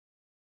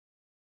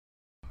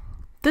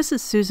This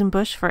is Susan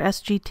Bush for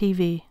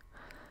SGTV.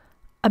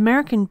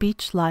 American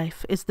Beach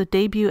Life is the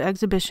debut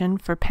exhibition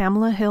for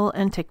Pamela Hill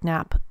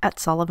Enticknap at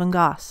Sullivan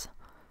Goss.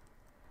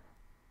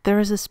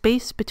 There is a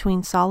space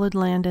between solid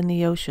land and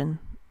the ocean,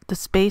 the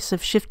space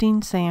of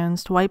shifting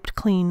sands wiped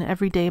clean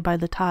every day by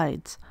the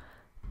tides.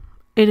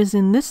 It is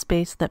in this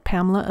space that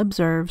Pamela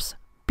observes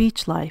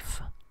beach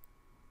life.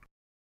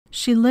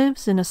 She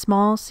lives in a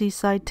small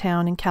seaside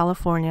town in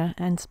California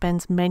and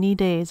spends many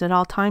days at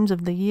all times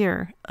of the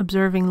year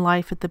observing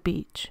life at the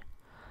beach.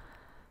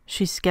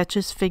 She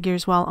sketches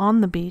figures while on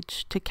the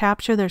beach to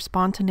capture their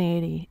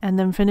spontaneity and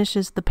then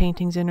finishes the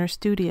paintings in her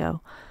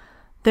studio,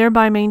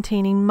 thereby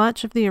maintaining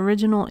much of the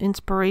original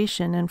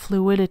inspiration and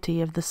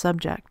fluidity of the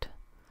subject.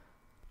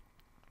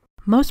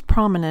 Most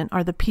prominent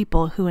are the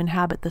people who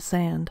inhabit the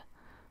sand.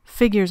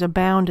 Figures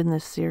abound in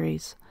this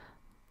series.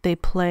 They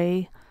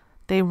play,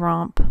 they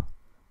romp,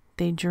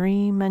 they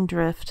dream and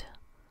drift,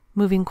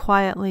 moving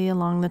quietly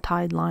along the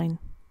tide line.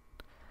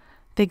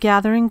 They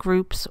gather in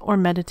groups or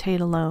meditate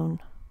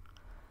alone.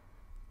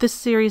 This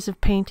series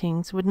of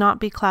paintings would not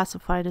be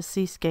classified as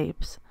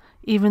seascapes,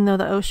 even though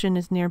the ocean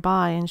is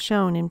nearby and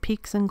shown in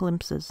peeks and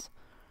glimpses.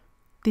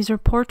 These are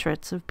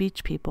portraits of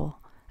beach people,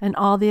 and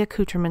all the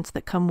accoutrements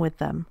that come with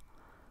them.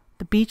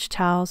 The beach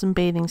towels and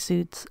bathing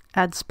suits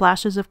add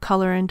splashes of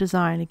color and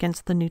design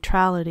against the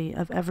neutrality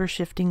of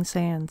ever-shifting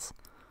sands.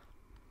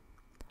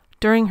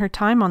 During her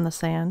time on the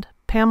sand,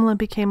 Pamela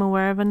became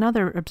aware of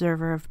another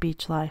observer of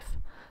beach life,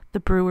 the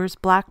brewer's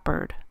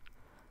blackbird.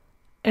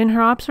 In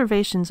her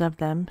observations of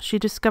them, she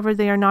discovered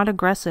they are not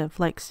aggressive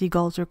like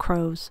seagulls or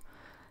crows.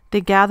 They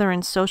gather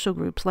in social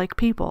groups like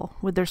people,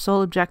 with their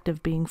sole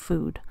objective being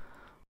food.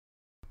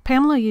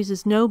 Pamela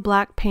uses no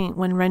black paint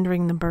when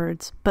rendering the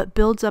birds, but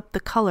builds up the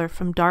color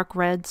from dark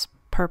reds,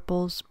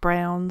 purples,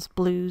 browns,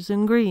 blues,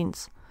 and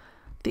greens,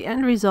 the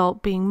end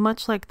result being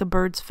much like the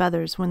birds'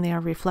 feathers when they are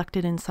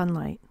reflected in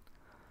sunlight.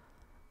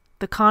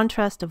 The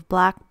contrast of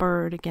black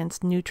bird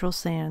against neutral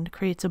sand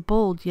creates a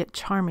bold yet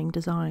charming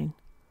design.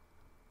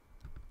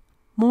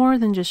 More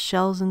than just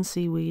shells and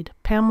seaweed,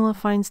 Pamela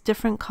finds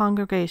different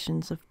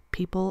congregations of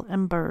people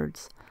and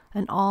birds,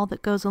 and all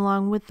that goes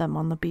along with them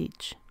on the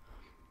beach.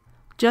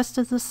 Just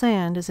as the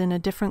sand is in a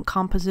different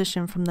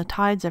composition from the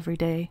tides every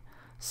day,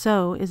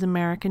 so is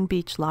American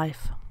beach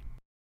life.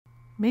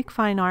 Make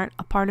fine art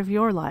a part of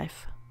your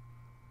life.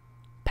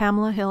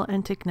 Pamela Hill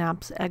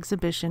Enticknap's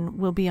exhibition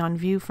will be on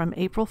view from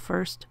April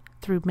 1st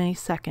through May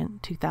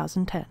 2nd,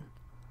 2010.